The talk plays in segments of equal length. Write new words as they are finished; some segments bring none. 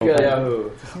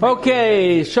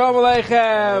Okay, Shalom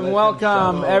Aleichem.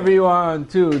 Welcome everyone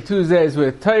to Tuesdays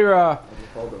with Torah.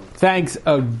 Thanks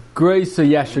a grace of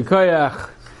Yashar Koyach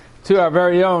to our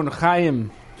very own Chaim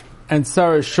and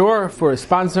Sarah Shore for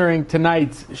sponsoring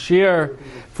tonight's shir.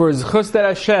 For Zechus that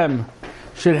Hashem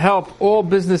should help all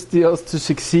business deals to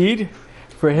succeed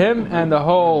for him and the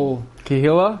whole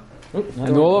Kehillah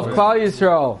and all of Klal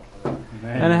Yisrael.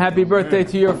 And a happy birthday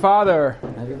to your father,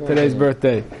 today's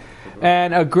birthday.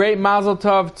 And a great mazel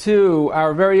tov to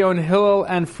our very own Hillel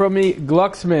and Frumi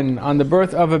Glucksman on the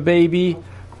birth of a baby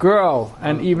girl.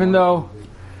 And even though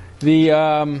the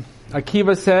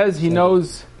Akiva says he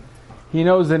knows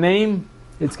the name,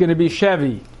 it's going to be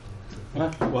Chevy.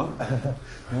 What?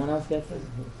 No one else gets it?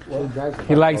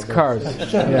 He likes cars.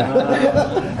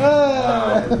 Yeah.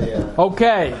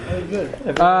 Okay.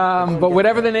 But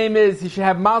whatever the name is, he should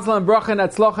have mazel and bracha and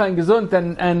atzlocha and gesund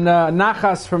and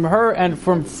nachas from her and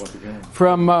from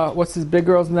what's his big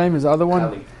girl's name? His other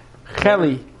one?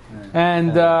 Cheli.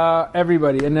 And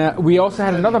everybody. And we also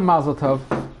had another mazel tov.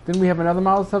 Didn't we have another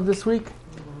mazel tov this week?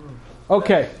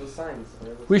 Okay.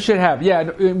 We should have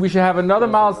another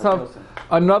mazel tov,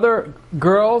 another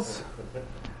girls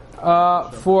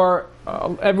for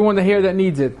everyone to hear that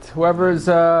needs it. Whoever's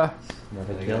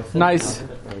nice.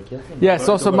 Yes,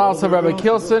 also mazel tov Rabbi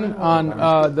Kilson on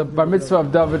the bar mitzvah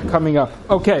of David coming up.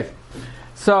 Okay.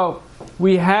 So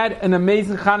we had an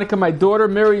amazing Hanukkah. My daughter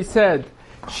Miri said,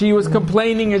 she was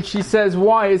complaining and she says,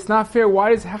 why? It's not fair. Why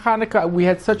does Hanukkah, we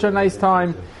had such a nice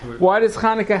time, why does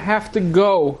Hanukkah have to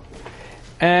go?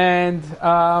 And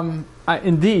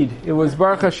indeed, it was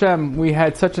Baruch Hashem, we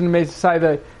had such an amazing side.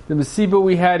 The Mesiba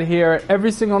we had here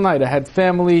every single night. I had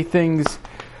family things.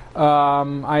 It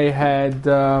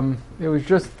was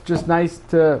just nice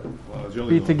to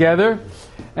be together.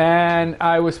 And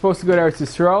I was supposed to go to Eretz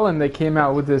Yisrael, and they came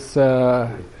out with this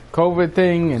COVID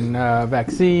thing and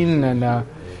vaccine,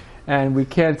 and we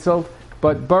canceled.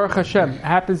 But Baruch Hashem,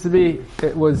 happens to be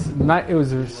it was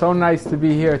so nice to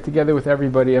be here together with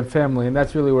everybody and family, and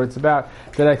that's really what it's about.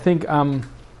 That I think I'm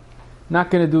not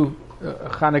going to do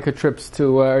Hanukkah trips to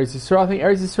Eretz Yisrael. I think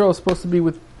Eretz Yisrael is supposed to be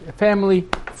with family,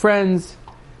 friends,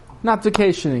 not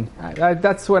vacationing.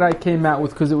 That's what I came out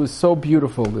with because it was so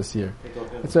beautiful this year.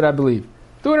 That's what I believe.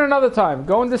 Do it another time.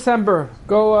 Go in December.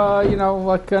 Go,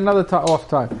 like another off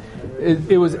time.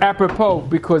 It was apropos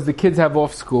because the kids have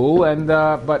off school, and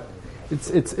but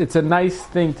it's a nice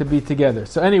thing to be together.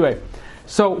 So anyway,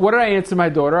 what did I answer my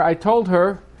daughter? I told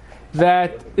her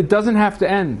that it doesn't have to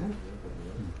end.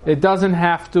 It doesn't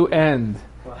have to end.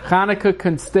 Hanukkah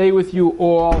can stay with you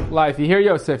all life. You hear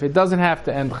Yosef? It doesn't have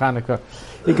to end Hanukkah.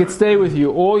 It could stay with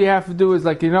you. All you have to do is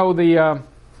the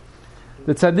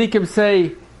tzaddikim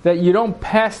say that you don't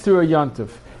pass through a yontif.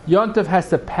 Yontif has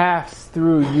to pass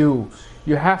through you.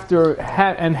 You have to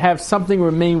have something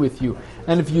remain with you.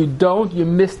 And if you don't, you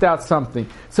missed out something.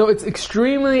 So it's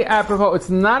extremely apropos. It's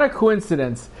not a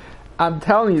coincidence. I'm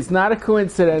telling you, it's not a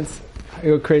coincidence. I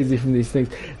go crazy from these things.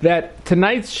 That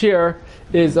tonight's shir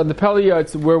is on the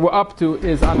Peliyot, where we're up to,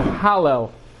 is on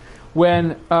Hallel.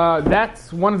 When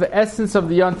that's one of the essence of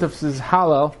the yontifs is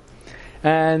Hallel.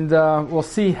 And we'll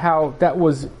see how that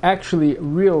was actually a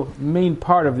real main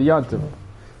part of the Yontif.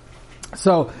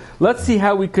 So let's see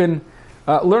how we can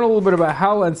learn a little bit about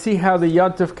Hallel and see how the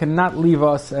Yontif cannot leave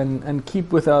us and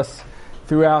keep with us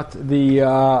throughout the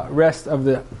rest of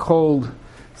the cold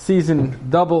season,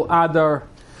 double Adar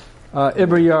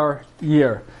Ibriyar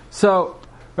year. So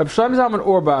Reb Shlomo Zalman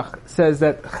Auerbach says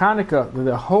that Hanukkah,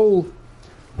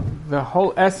 the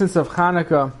whole essence of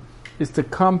Hanukkah, is to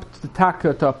come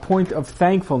to a point of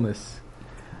thankfulness,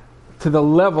 to the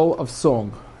level of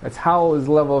song. That's how is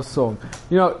the level of song.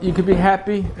 You could be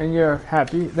happy and you're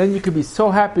happy. Then you could be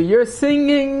so happy you're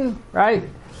singing, right?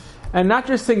 And not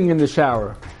just singing in the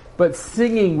shower, but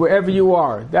singing wherever you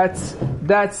are. That's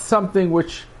something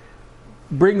which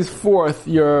brings forth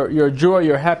your joy,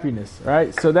 your happiness,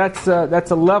 right? So that's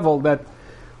a level that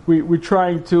we're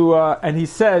trying to. And he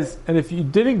says, and if you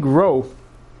didn't grow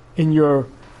in your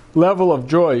level of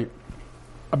joy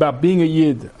about being a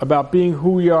Yid, about being who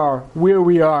we are, where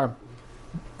we are,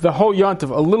 the whole Yontif,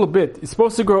 a little bit. It's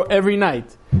supposed to grow every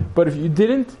night. But if you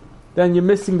didn't, then you're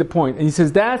missing the point. And he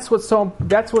says that's what's special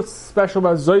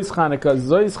about Zois Chanukah.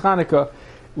 Zois Chanukah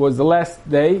was the last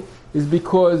day, is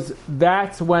because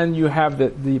that's when you have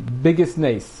the biggest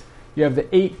nace. You have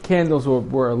the 8 candles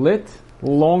were lit,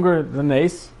 longer than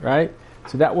nace, right?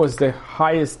 So that was the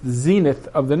highest zenith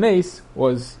of the nace,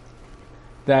 was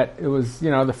that it was,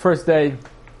 the first day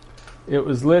it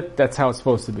was lit, that's how it's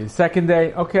supposed to be. The second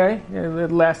day, okay,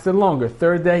 it lasted longer.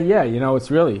 Third day,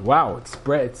 it's really, wow, it's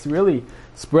really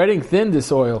spreading thin,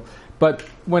 this oil. But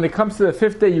when it comes to the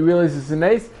 5th day, you realize it's an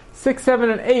ace. 6, 7,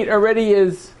 and 8 already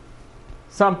is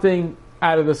something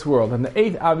out of this world. And the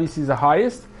 8th obviously is the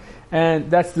highest. And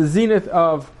that's the zenith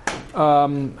of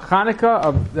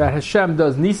Hanukkah, that Hashem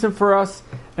does Nisan for us.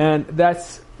 And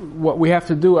that's what we have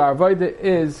to do. Our avodah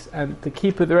is, and to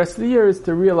keep it the rest of the year, is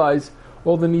to realize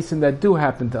all the Nisan that do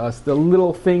happen to us. The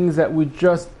little things that we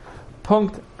just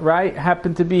punked, right,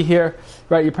 happen to be here,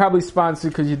 right? You're probably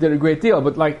sponsored because you did a great deal.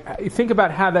 But think about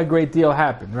how that great deal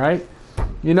happened, right?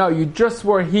 You just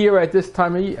were here at this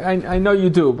time. I know you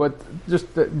do, but just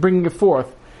bringing it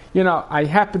forth. I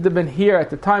happened to have been here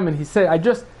at the time, and he said,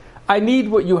 I need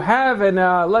what you have, and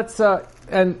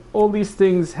and all these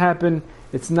things happen.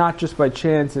 It's not just by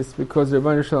chance. It's because the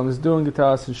Rebbeinu Shalom is doing it to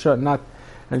us and showing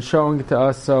it to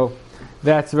us. So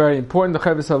that's very important. The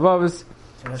Chovos HaLevavos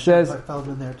says fell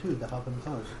in there too, the help and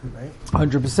close, right?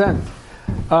 100%.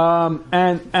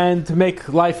 And to make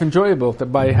life enjoyable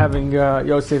by having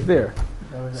Yosef there.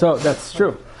 So that's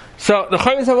true. So the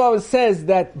Chovos HaLevavos says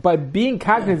that by being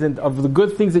cognizant of the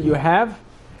good things that you have,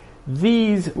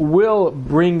 these will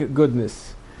bring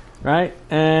goodness, right?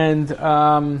 And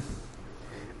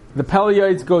the Pele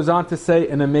Yoetz goes on to say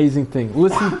an amazing thing.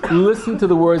 Listen to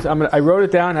the words. I wrote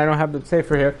it down. I don't have the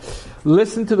sefer here.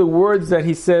 Listen to the words that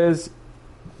he says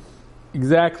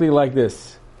exactly like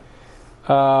this.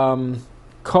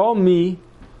 Call me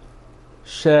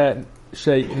nasa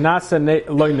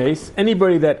loy nes.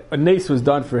 Anybody that a nes was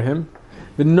done for him.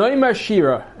 The noimar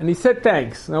shira, and he said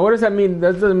thanks. Now, what does that mean?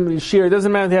 That doesn't mean shira. It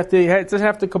doesn't matter. He doesn't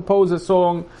have to compose a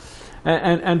song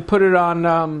and put it on.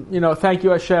 Thank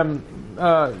you Hashem.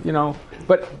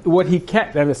 But what he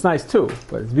can, and it's nice too.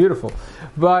 But it's beautiful.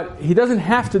 But he doesn't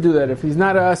have to do that if he's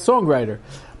not a songwriter.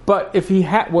 But if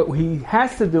what he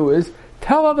has to do is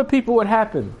tell other people what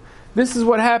happened. This is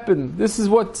what happened. This is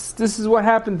what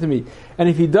happened to me. And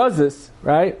if he does this,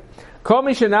 right? Call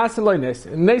me shenasa loy nes.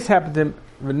 Nes happened to him.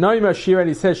 V'noima shira, and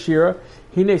he says shira.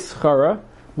 Hine schara.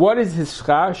 What is his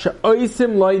schar?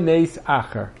 Sha'oisim loy nes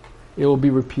acher. It will be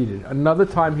repeated. Another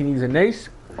time he needs a nes.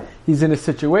 He's in a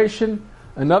situation.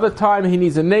 Another time he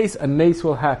needs a nes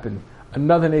will happen.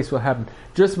 Another nes will happen.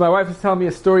 Just my wife was telling me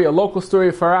a local story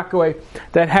of Far Rockaway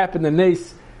that happened. A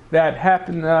nes that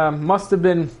happened must have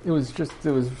been.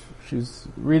 She was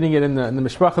reading it in the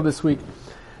Mishpacha this week.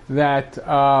 That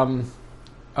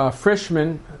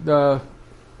Frischman, the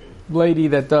lady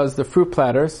that does the fruit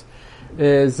platters,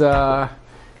 is right.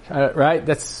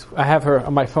 I have her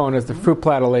on my phone as the fruit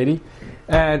platter lady.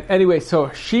 And anyway,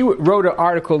 so she wrote an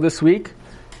article this week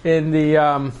in the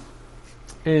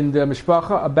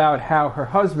Mishpacha about how her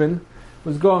husband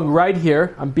was going right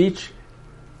here on Beach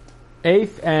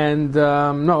 8th and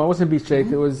no, it wasn't Beach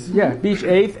 8th. It was Beach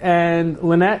 8th and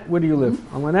Lynette. Where do you live?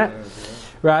 On Lynette,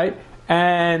 right?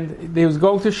 And he was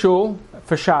going to shul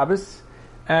for Shabbos,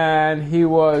 and it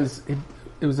was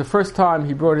the first time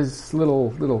he brought his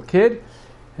little kid,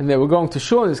 and they were going to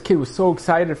shul. And this kid was so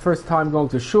excited, first time going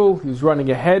to shul. He was running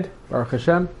ahead, Baruch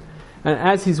Hashem, and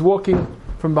as he's walking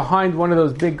from behind one of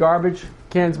those big garbage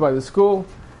cans by the school,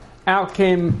 out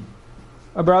came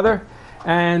a brother.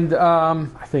 And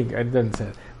I think I didn't say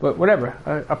it, but whatever.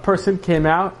 A person came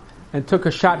out and took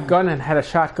a shotgun and had a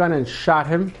shotgun and shot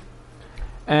him,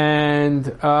 and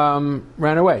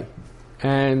ran away.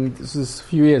 And this was a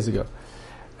few years ago.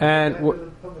 And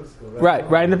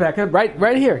right in the back,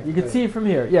 right here. You can see it from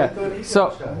here. Yeah. So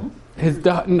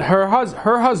her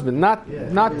husband, not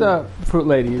the fruit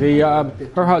lady,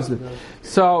 her husband.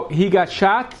 So he got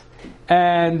shot.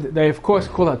 And they, of course,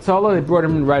 called Hatzalah. They brought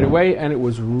him in right away, and it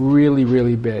was really,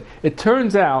 really bad. It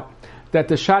turns out that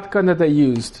the shotgun that they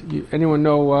used, anyone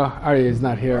know, Aryeh is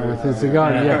not here with his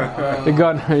gun, the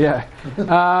gun,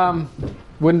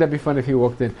 wouldn't that be fun if he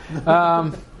walked in?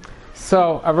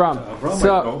 So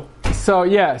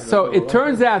it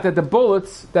turns out that the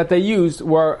bullets that they used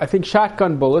were, I think,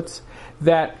 shotgun bullets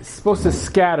that supposed to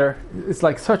scatter. It's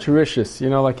like such rishus,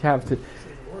 like have to,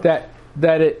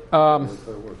 it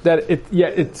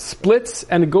splits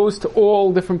and it goes to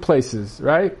all different places,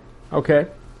 right? Okay.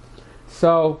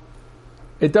 So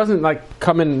it doesn't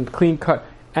come in clean cut,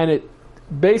 and it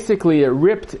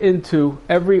ripped into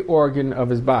every organ of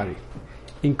his body,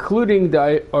 including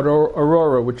the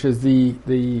aurora, which is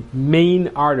the main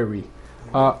artery,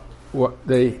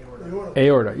 the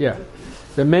aorta,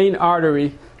 the main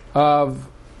artery of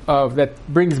that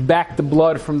brings back the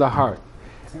blood from the heart.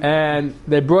 And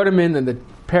they brought him in, and they're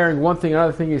pairing one thing,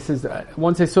 another thing. He says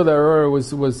once they saw the aurora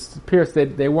was pierced,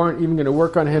 they weren't even going to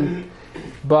work on him.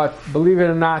 But believe it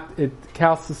or not, it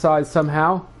calcified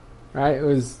somehow. Right? It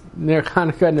was near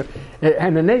Hanukkah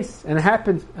and a nace, and it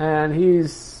happened. And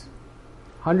he's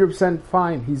 100%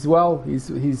 fine. He's well. He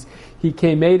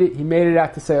made it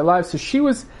out to stay alive. So she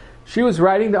was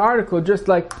writing the article just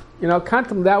like,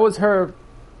 Kantam, that was her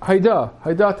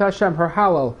Haidah Hashem, her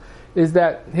halal, is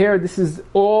that here, this is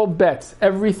all bets.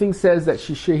 Everything says that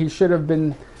he should have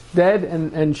been dead,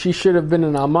 and she should have been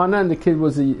an almana, and the kid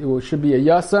should be a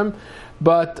yasam.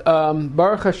 But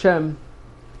Baruch Hashem,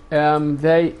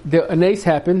 a nace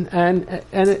happened, and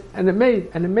it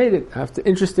made it. The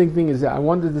interesting thing is that I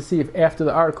wanted to see if after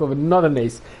the article of another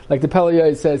nace, like the Pele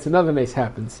Yoed says, another nace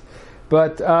happens.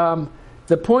 But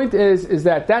the point is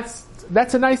that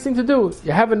that's a nice thing to do.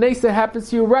 You have a nace that happens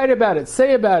to you, write about it,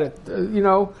 say about it.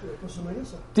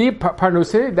 Deep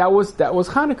parnusay. That was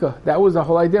Hanukkah. That was the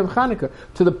whole idea of Hanukkah.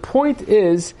 The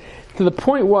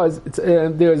point was,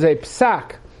 there's a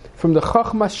psak from the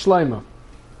Chochmas Shleima.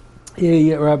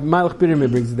 Rabbi Malach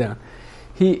Biderman brings it down.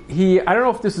 He I don't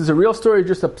know if this is a real story or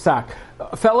just a psak.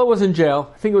 A fellow was in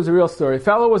jail. I think it was a real story. A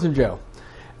fellow was in jail,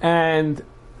 and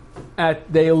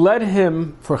they led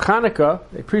him for Hanukkah.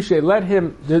 Led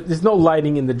him. There's no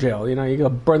lighting in the jail. You gotta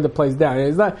burn the place down.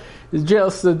 It's not. The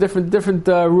jail's different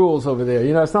rules over there.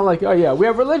 It's not like, oh yeah, we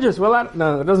have religious. Well,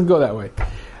 no, it doesn't go that way.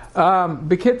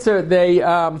 Bekitzer,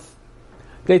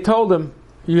 they told him,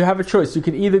 you have a choice. You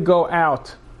can either go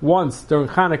out once during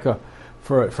Hanukkah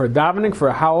for davening, for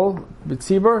a howl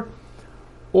b'tzibur,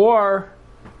 or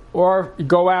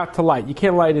go out to light. You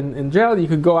can't light in jail. You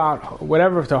could go out,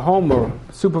 whatever, to home or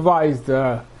supervised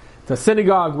to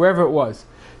synagogue, wherever it was.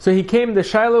 So he came. The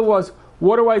shaila was,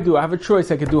 what do? I have a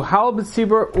choice. I could do howl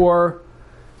b'tzibur or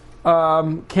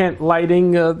can't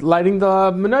lighting the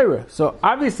menorah. So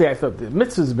obviously, I thought the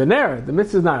mitzvah is bener. The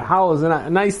mitzvah is not howl. Is a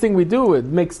nice thing we do. It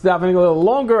makes davening a little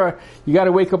longer. You got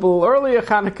to wake up a little earlier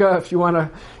Hanukkah if you want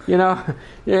to.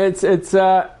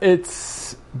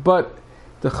 It's. But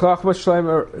the Chochmas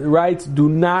Shleima writes, do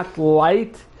not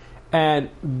light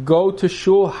and go to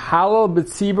shul. Halal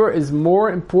b'tzibur is more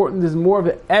important. Is more of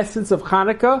the essence of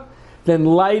Hanukkah than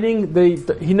lighting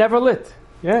he never lit.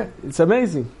 Yeah, it's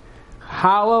amazing.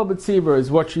 Halal b'tzibur is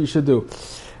what you should do.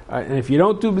 And if you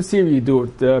don't do b'tzibur, you do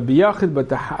it b'yachid. But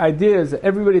the idea is that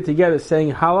everybody together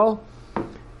saying halal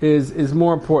is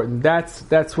more important.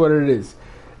 That's what it is.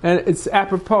 And it's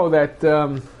apropos that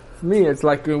for me, it's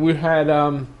like we had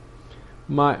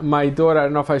my daughter. I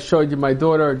don't know if I showed you. My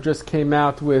daughter just came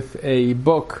out with a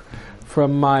book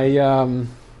from my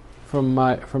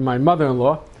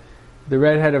mother-in-law, the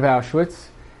Redhead of Auschwitz.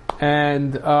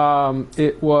 And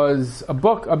it was a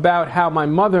book about how my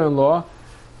mother-in-law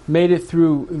made it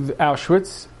through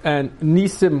Auschwitz, and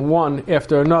Nisim one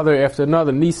after another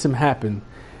Nisim happened,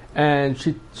 and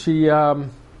she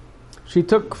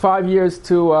took 5 years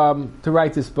to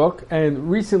write this book. And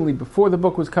recently, before the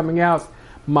book was coming out,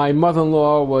 my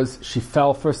mother-in-law she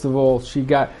fell. First of all, she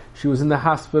was in the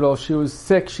hospital. She was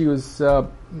sick. she's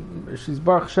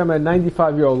Baruch Hashem, a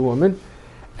 95-year-old woman,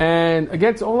 and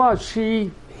against all odds,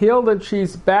 she healed, and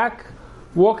she's back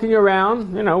walking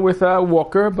around, with a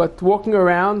walker, but walking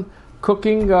around,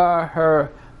 cooking.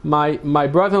 My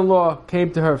brother-in-law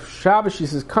came to her for Shabbos. She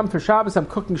says, "Come for Shabbos. I'm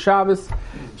cooking Shabbos."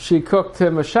 She cooked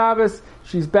him a Shabbos.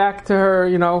 She's back to her,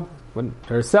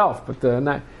 herself. But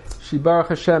she, Baruch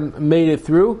Hashem, made it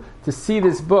through to see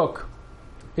this book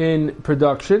in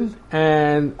production,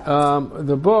 and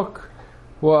the book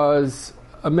was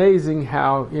amazing.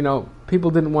 How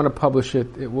people didn't want to publish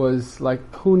it. It was like,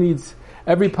 who needs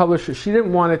every publisher? She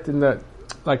didn't want it in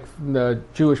the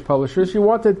Jewish publishers. She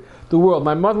wanted the world.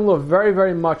 My mother-in-law very,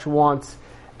 very much wants,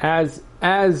 as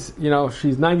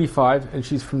she's 95 and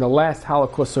she's from the last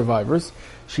Holocaust survivors.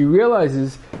 She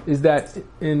realizes is that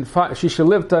she should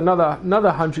live to another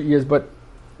 100 years, but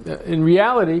in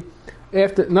reality,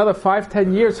 after another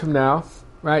 5-10 years from now,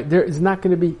 right, there is not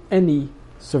going to be any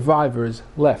survivors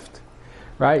left,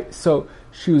 right? So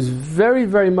she was very,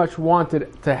 very much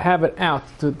wanted to have it out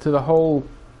to the whole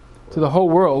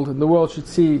world, and the world should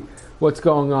see what's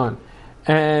going on.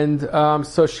 And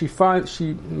so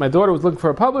my daughter was looking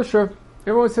for a publisher.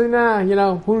 Everyone was saying, nah,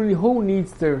 who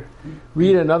needs to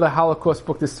read another Holocaust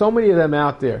book? There's so many of them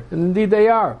out there, and indeed they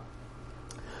are.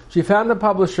 She found a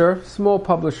publisher, small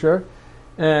publisher,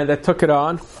 that took it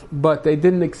on, but they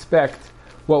didn't expect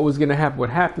what was going to happen. What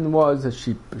happened was that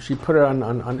she put it on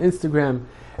Instagram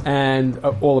and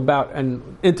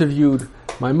and interviewed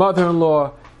my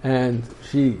mother-in-law, and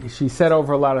she said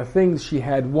over a lot of things. She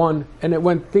had one,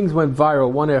 and things went viral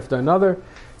one after another.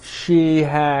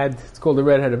 It's called the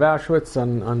Redhead of Auschwitz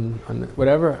on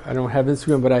whatever. I don't have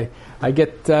Instagram, but I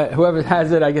get whoever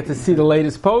has it, I get to see the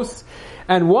latest posts.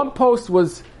 And one post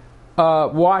was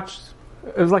watched.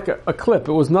 It was like a clip.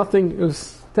 It was nothing. It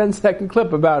was 10-second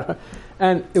clip about her,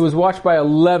 and it was watched by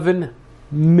 11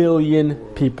 million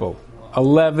people.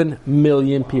 11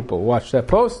 million people watched that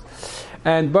post.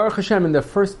 And Baruch Hashem, in the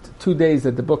first 2 days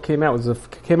that the book came out,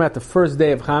 came out the first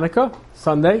day of Hanukkah,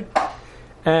 Sunday,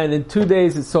 and in 2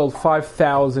 days it sold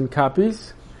 5,000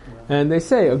 copies. And they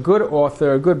say a good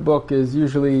author, a good book is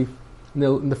usually,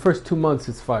 in the first 2 months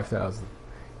it's 5,000.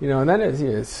 And then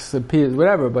it's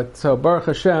whatever. But so Baruch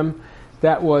Hashem,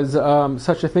 that was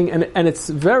such a thing. And it's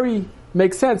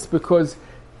makes sense because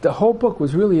the whole book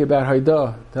was really about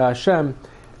Haidah to Hashem,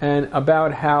 and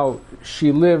about how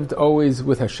she lived always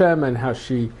with Hashem, and how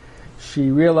she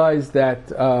realized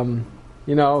that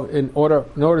in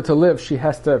order to live, she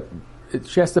has to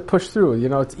push through.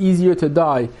 It's easier to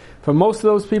die for most of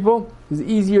those people. It's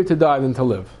easier to die than to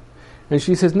live. And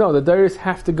she says, no, the dairies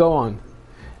have to go on,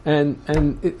 and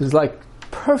it was like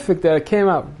perfect that it came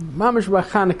out. Mamash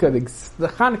Chanukah, the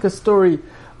Chanukah story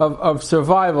of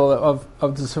survival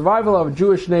of the survival of a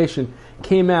Jewish nation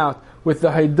came out with the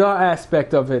Haidah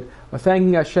aspect of it, of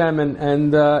thanking Hashem,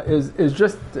 and is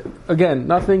just, again,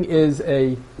 nothing is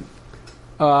a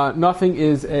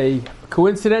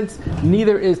coincidence.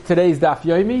 Neither is today's Daf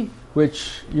Yomi,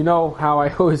 which how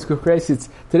I always go crazy. It's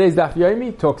today's Daf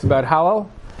Yomi talks about Hallel,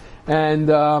 and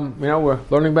we're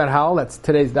learning about Hallel. That's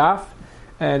today's Daf,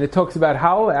 and it talks about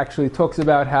Hallel. Actually, it talks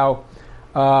about how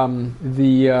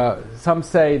some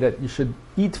say that you should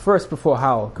eat first before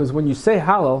Hallel, because when you say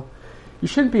Hallel, you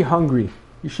shouldn't be hungry.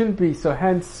 You shouldn't be, so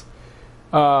hence,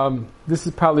 this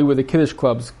is probably where the Kiddush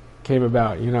clubs came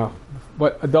about,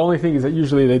 But the only thing is that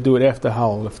usually they do it after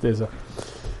Hallel, if there's a...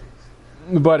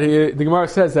 But the Gemara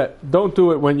says that don't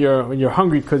do it when you're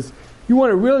hungry, because you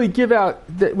want to really give out,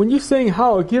 when you're saying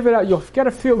Hallel, give it out, you've got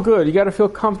to feel good, you got to feel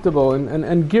comfortable,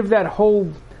 and give that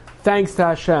whole thanks to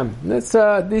Hashem.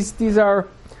 These are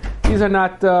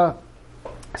not...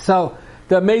 So,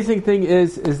 the amazing thing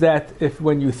is that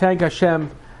when you thank Hashem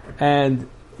and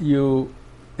you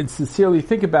sincerely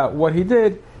think about what He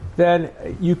did, then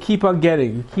you keep on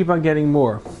getting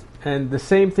more. And the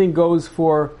same thing goes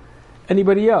for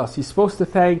anybody else. You're supposed to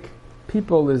thank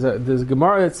people. There's a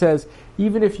Gemara that says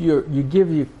even if you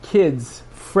give your kids,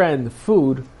 friend,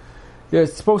 food, they're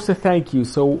supposed to thank you.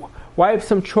 So why have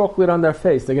some chocolate on their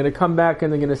face? They're going to come back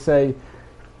and they're going to say,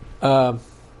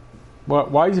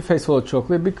 why is your face full of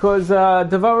chocolate? Because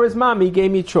Devorah's mommy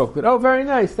gave me chocolate. Oh, very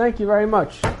nice. Thank you very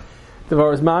much,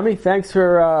 Devorah's mommy. Thanks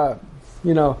for,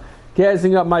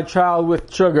 gassing up my child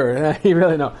with sugar. You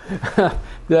really know.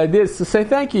 The idea is to say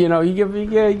thank you. You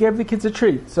give the kids a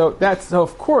treat. So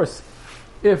of course,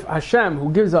 if Hashem,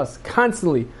 who gives us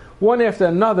constantly, one after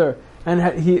another, and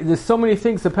there's so many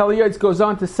things. The Pele Yoetz goes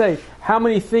on to say how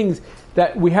many things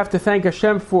that we have to thank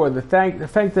Hashem for. The thank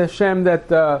Hashem that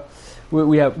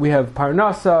we have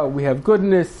parnasa, we have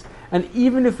goodness, and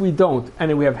even if we don't,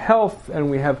 and we have health, and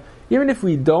even if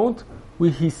we don't,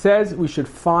 he says we should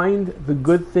find the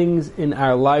good things in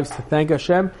our lives to thank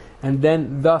Hashem, and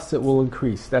then thus it will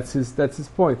increase. That's his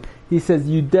point. He says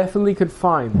you definitely could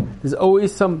find. There's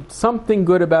always something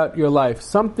good about your life,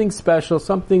 something special,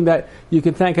 something that you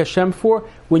can thank Hashem for.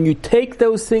 When you take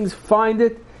those things, find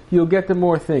it, you'll get the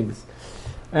more things.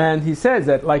 And he says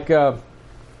that but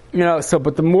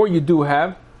the more you do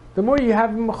have, the more you have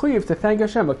mechuyev to thank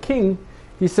Hashem. A king,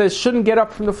 he says, shouldn't get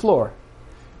up from the floor.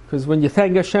 Because when you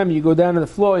thank Hashem, you go down to the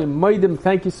floor and maidim,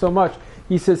 thank you so much.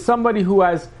 He says somebody who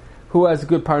has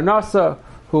good parnasa,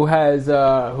 who has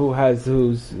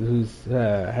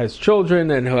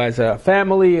children and who has a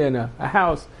family and a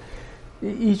house,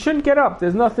 he shouldn't get up.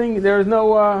 And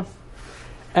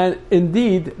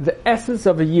indeed, the essence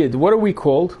of a yid. What are we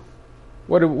called?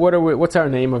 What's our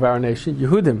name of our nation?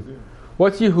 Yehudim.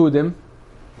 What's Yehudim?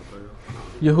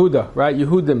 Yehuda, right?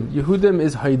 Yehudim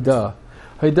is Haidah.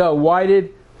 Haidah.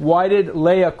 Why did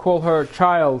Leah call her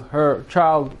child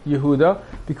Yehuda?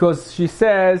 Because she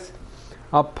says,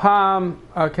 "Apam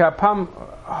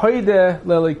Hoide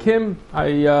Lelikim."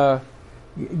 I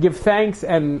give thanks,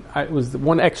 and I was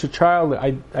one extra child.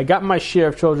 I got my share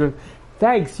of children.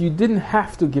 Thanks, you didn't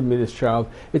have to give me this child.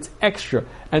 It's extra,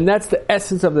 and that's the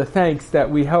essence of the thanks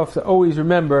that we have to always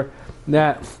remember.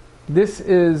 That this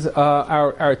is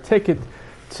our ticket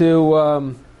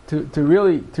to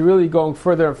really going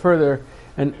further and further.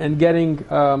 And getting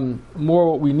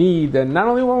more what we need, and not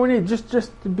only what we need, just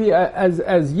to be as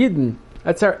Yidden.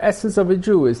 That's our essence of a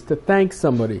Jew, is to thank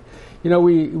somebody.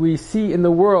 We see in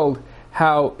the world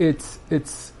how it's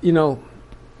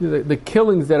the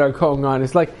killings that are going on.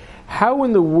 It's like, how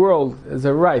in the world is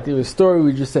it right? There was a story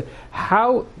we just said.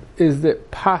 How is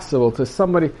it possible to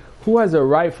somebody who has a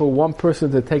right for one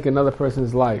person to take another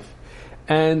person's life?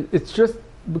 And it's just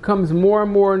becomes more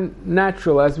and more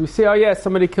natural as we say, oh yeah,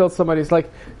 somebody killed somebody. It's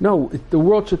like, no, the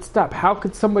world should stop. How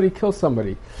could somebody kill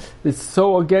somebody? It's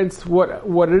so against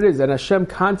what it is. And Hashem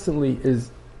constantly is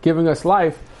giving us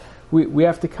life. We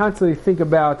have to constantly think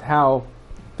about how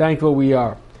thankful we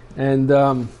are.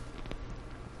 And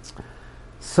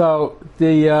so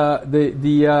there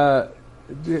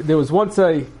was once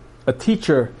a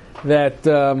teacher that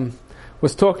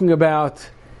was talking about.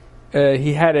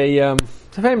 He had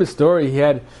it's a famous story.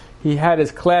 He had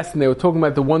his class, and they were talking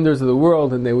about the wonders of the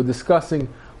world, and they were discussing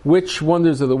which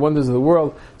wonders are the wonders of the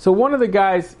world. So one of the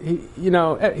guys,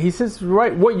 he says,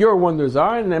 write what your wonders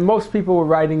are, and most people were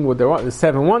writing what the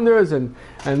 7 wonders, and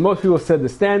most people said the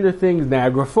standard things: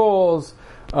 Niagara Falls,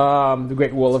 the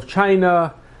Great Wall of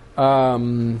China,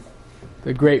 the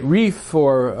Great Reef,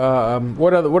 or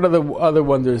what are the other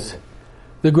wonders?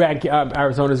 The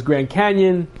Arizona's Grand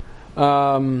Canyon.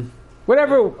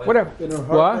 Whatever. Inner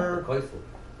Harbor. What?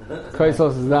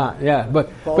 Koisos is not, yeah.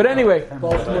 But anyway.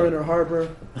 Baltimore Inner Harbor.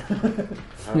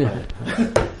 Yeah.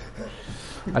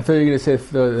 I thought you were going to say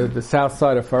the south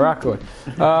side of Farakot.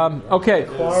 Okay,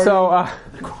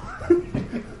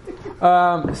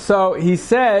 so he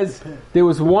says there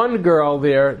was one girl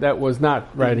there that was not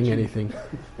writing anything.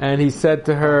 And he said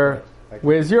to her,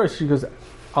 where's yours? She goes,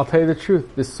 I'll tell you the truth.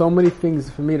 There's so many things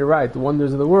for me to write, the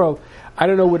wonders of the world. I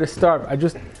don't know where to start.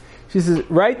 She says,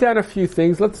 write down a few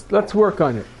things. Let's work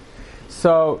on it.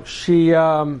 So she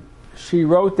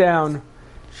wrote down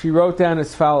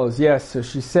as follows. Yes. So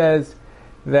she says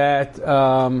that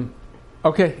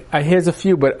here's a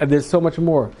few, but there's so much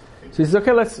more. She says,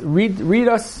 okay, let's read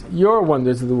us your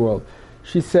wonders of the world.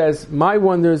 She says, my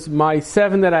wonders, my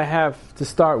 7 that I have to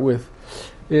start with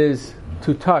is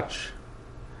to touch,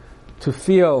 to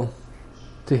feel,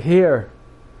 to hear,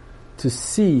 to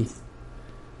see,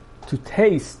 to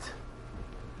taste,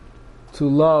 to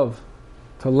love,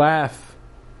 to laugh,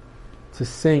 to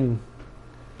sing,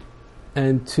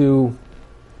 and to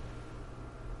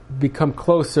become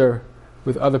closer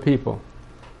with other people.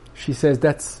 She says,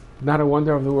 that's not a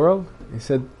wonder of the world? He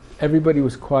said, everybody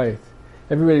was quiet.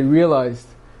 Everybody realized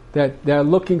that they're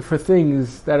looking for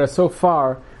things that are so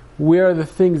far. Where are the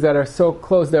things that are so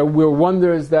close? We're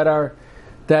wonders that are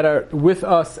with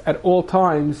us at all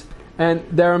times, and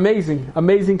they're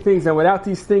amazing things. And without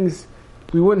these things,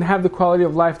 we wouldn't have the quality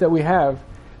of life that we have.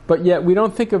 But yet we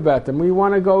don't think about them. We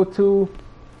want to go to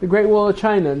the Great Wall of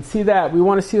China and see that. We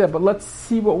want to see that, but let's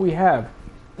see what we have.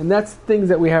 And that's things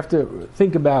that we have to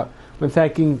think about when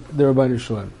thanking the Ribbono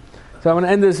Shel Olam. So I want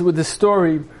to end this with this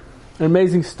story, an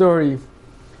amazing story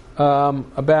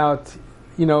about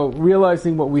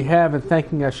realizing what we have and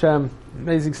thanking Hashem.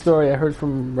 Amazing story I heard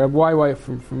from Reb YY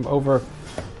from over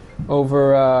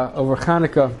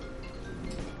Hanukkah,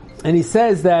 and he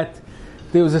says that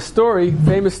there was a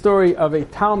famous story of a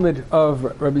Talmud of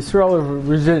Rabbi Yisrael of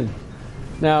Rizhin.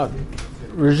 Now,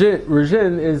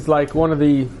 Rizhin is like one of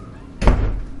the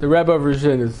Rebbe of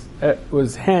Rizhin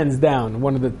was hands down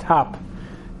one of the top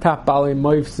Balei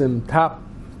Moifsim, top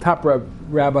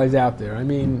rabbis out there. I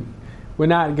mean, we're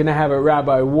not going to have a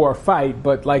rabbi war fight,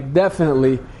 but like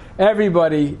definitely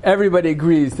everybody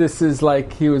agrees this is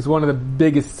like he was one of the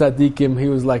biggest tzaddikim. He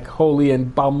was like holy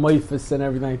and Bal Moifis and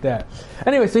everything like that.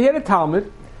 Anyway, so he had a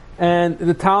Talmud, and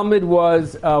the Talmud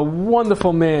was a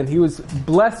wonderful man. He was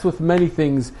blessed with many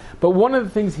things, but one of the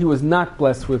things he was not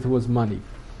blessed with was money.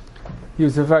 He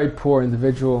was a very poor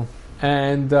individual,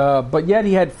 and but yet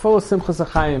he had full of Simchas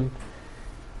HaChaim.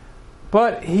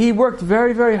 But he worked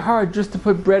very, very hard just to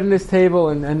put bread on his table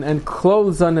and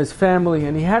clothes on his family.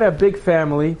 And he had a big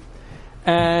family,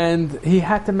 and he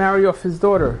had to marry off his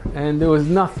daughter. And there was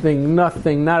nothing, not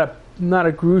a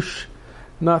grush,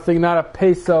 nothing, not a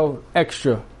peso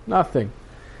extra, nothing.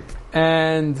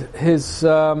 And his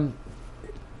and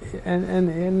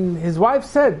his wife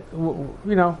said,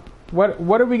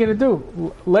 what are we going to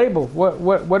do? Label,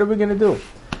 what are we going to do?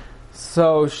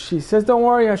 So she says, don't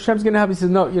worry, Hashem's going to help. He says,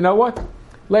 no, you know what?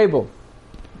 Label.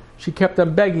 She kept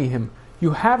on begging him,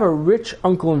 you have a rich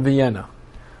uncle in Vienna.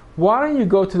 Why don't you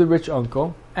go to the rich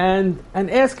uncle and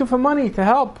ask him for money to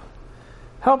help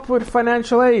with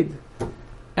financial aid?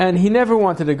 And he never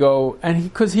wanted to go, and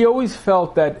because he always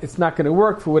felt that it's not going to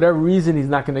work for whatever reason. It's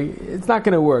not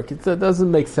going to work. It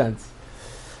doesn't make sense.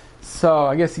 So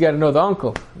I guess you got to know the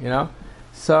uncle,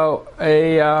 So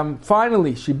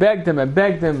finally, she begged him and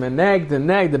nagged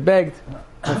and begged,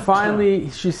 and finally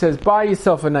she says, "Buy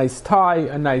yourself a nice tie,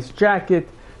 a nice jacket,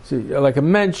 so like a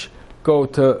mensch. Go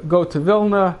to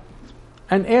Vilna,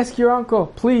 and ask your uncle,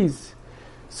 please."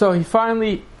 So he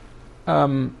finally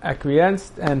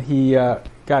acquiesced, and he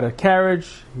got a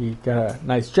carriage. He got a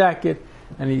nice jacket,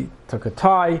 and he took a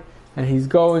tie, and he's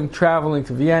traveling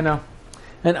to Vienna.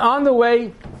 And on the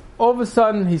way, all of a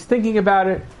sudden, he's thinking about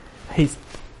it. He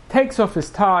takes off his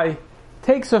tie,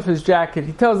 takes off his jacket.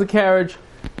 He tells the carriage,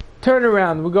 turn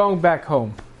around, we're going back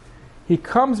home. He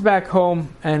comes back home,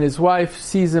 and his wife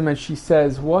sees him, and she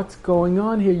says, what's going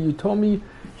on here? You told me,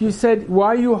 you said, why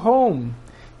are you home?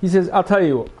 He says, I'll tell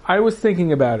you, I was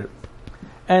thinking about it.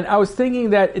 And I was thinking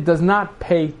that it does not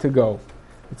pay to go.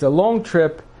 It's a long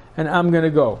trip, and I'm going to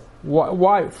go.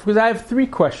 Why? Because I have 3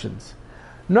 questions.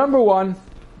 Number 1,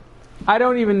 I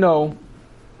don't even know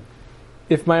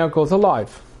if my uncle is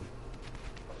alive.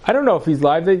 I don't know if he's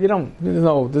alive. There's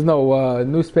no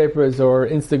newspapers or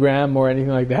Instagram or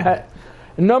anything like that.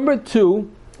 And number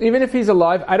 2, even if he's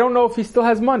alive, I don't know if he still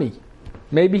has money.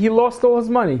 Maybe he lost all his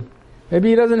money. Maybe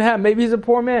he doesn't have. Maybe he's a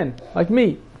poor man like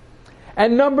me.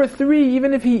 And number 3,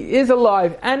 even if he is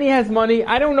alive and he has money,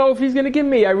 I don't know if he's going to give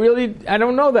me. I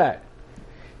don't know that.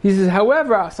 He says,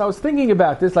 however, so I was thinking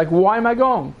about this, like, why am I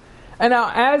going? And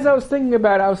now, as I was thinking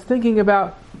about it, I was thinking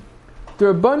about the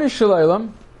Rabbanu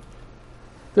Shalom.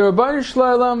 The Rabbanu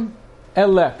Shalom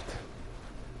leapt.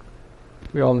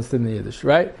 We all understand the Yiddish,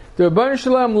 right? The Rabbanu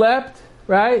Shalom leapt,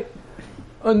 right?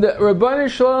 And the Rabbanu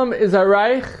Shalom is a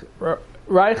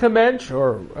reiche Mensch,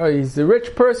 or he's a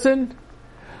rich person.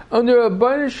 Und der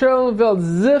Rabbanu Shalom will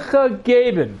sicher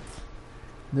geben.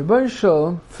 The Rabbanu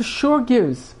Shalom for sure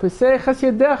gives.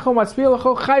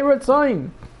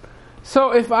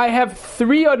 So if I have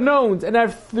 3 unknowns and I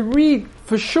have 3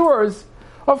 for sures,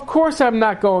 of course I'm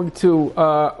not going to.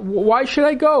 Why should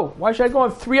I go? Why should I go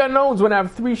on 3 unknowns when I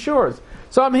have 3 sures?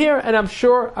 So I'm here and I'm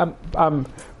sure I'm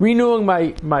renewing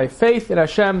my faith in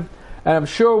Hashem, and I'm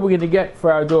sure we're going to get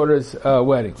for our daughter's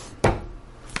wedding.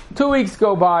 2 weeks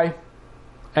go by.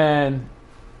 And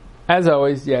as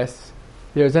always, yes,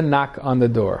 there's a knock on the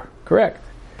door. Correct.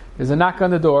 There's a knock on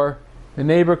the door. The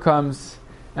neighbor comes,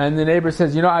 and the neighbor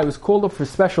says, I was called up for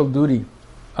special duty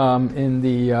in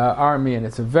the army, and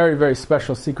it's a very, very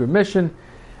special secret mission,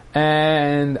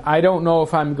 and I don't know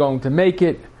if I'm going to make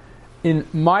it. In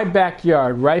my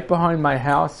backyard, right behind my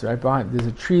house, there's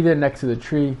a tree there next to the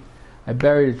tree. I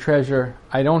buried a treasure.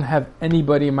 I don't have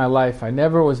anybody in my life. I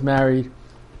never was married.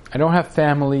 I don't have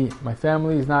family. My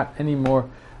family is not anymore.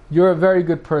 You're a very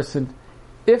good person.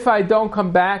 If I don't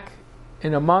come back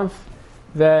in a month,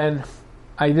 then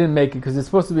I didn't make it, because it's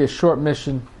supposed to be a short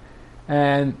mission.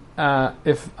 And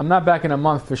if I'm not back in a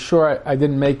month, for sure I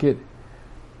didn't make it.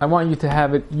 I want you to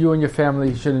have it. You and your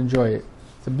family should enjoy it.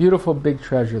 It's a beautiful big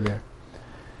treasure there.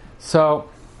 So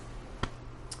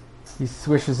he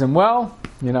wishes him well.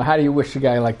 How do you wish a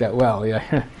guy like that well?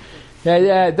 Yeah,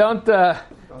 yeah.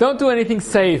 Don't do anything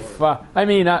safe. I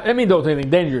mean, don't do anything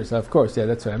dangerous. Of course, yeah,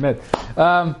 that's what I meant.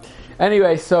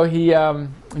 Anyway, so he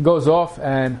goes off,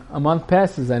 and a month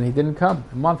passes, and he didn't come.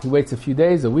 A month, he waits a few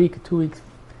days, a week, 2 weeks.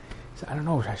 He said, I don't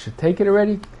know, I should take it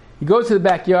already. He goes to the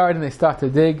backyard, and they start to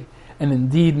dig, and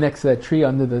indeed, next to that tree,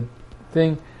 under the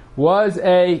thing, was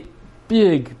a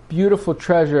big, beautiful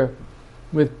treasure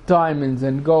with diamonds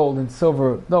and gold and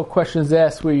silver. No questions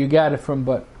asked where you got it from,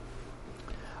 but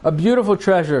a beautiful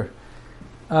treasure.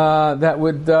 That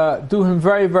would do him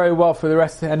very, very well for the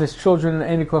rest, and his children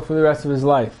and Enikla for the rest of his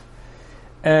life.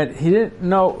 And he didn't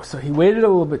know, so he waited a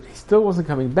little bit. He still wasn't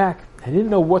coming back. He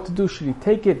didn't know what to do. Should he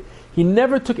take it? He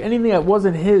never took anything that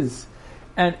wasn't his,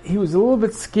 and he was a little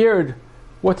bit scared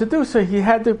what to do. So he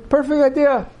had the perfect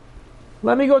idea.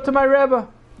 Let me go to my Rebbe.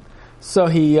 So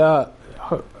he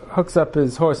hooks up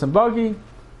his horse and buggy,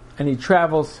 and he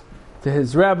travels to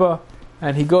his Rebbe,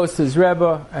 and he goes to his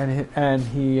Rebbe, and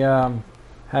he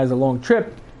has a long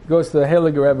trip, goes to the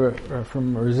Heilige Rebbe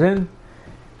from Erzin,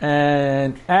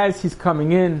 and as he's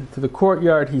coming in to the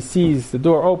courtyard, he sees the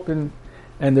door open,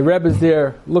 and the Rebbe's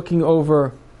there looking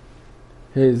over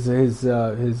his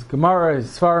Gemara,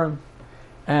 his Sfarim,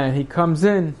 and he comes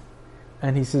in,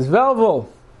 and he says, Velvel,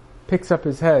 picks up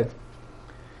his head.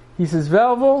 He says,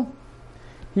 Velvel,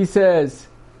 he says,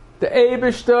 the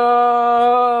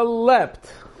Eibishter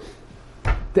leapt,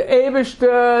 the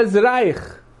Eibishter is reich,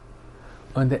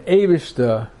 and the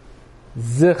Eibishter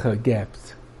sicher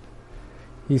gibt.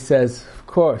 He says, of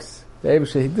course, the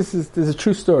Eibishter, this is a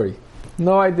true story.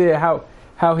 No idea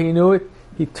how he knew it.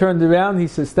 He turned around, he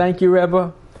says, thank you,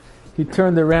 Rebbe. He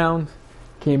turned around,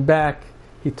 came back,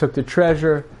 he took the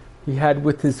treasure. He had,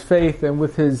 with his faith and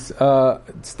with his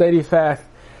steady faith,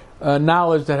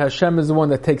 knowledge that Hashem is the one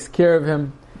that takes care of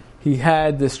him. He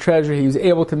had this treasure. He was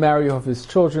able to marry off his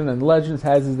children, and legends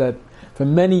has is that for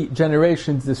many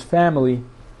generations, this family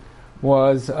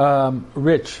was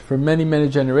rich. For many, many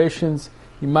generations,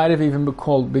 he might have even been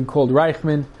called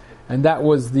Reichman, and that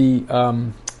was the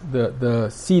the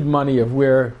seed money of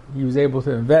where he was able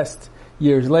to invest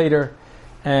years later,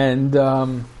 and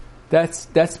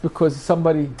that's because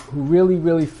somebody who really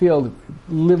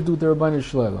lived with the Rabbanu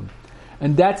Shalom.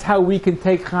 And that's how we can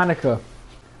take Hanukkah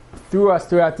through us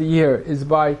throughout the year, is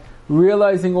by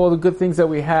realizing all the good things that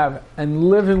we have and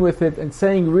living with it and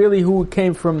saying really who it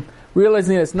came from,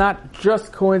 realizing it's not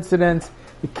just coincidence,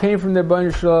 it came from the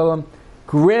Rabbanu Shalom.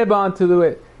 Grab onto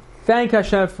it, thank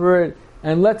Hashem for it,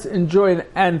 and let's enjoy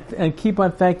it and keep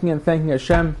on thanking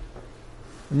Hashem.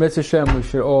 Mitzvah Hashem, we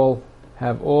should all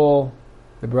have all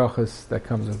the brachas that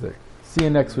comes with it. See you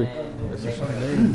next week.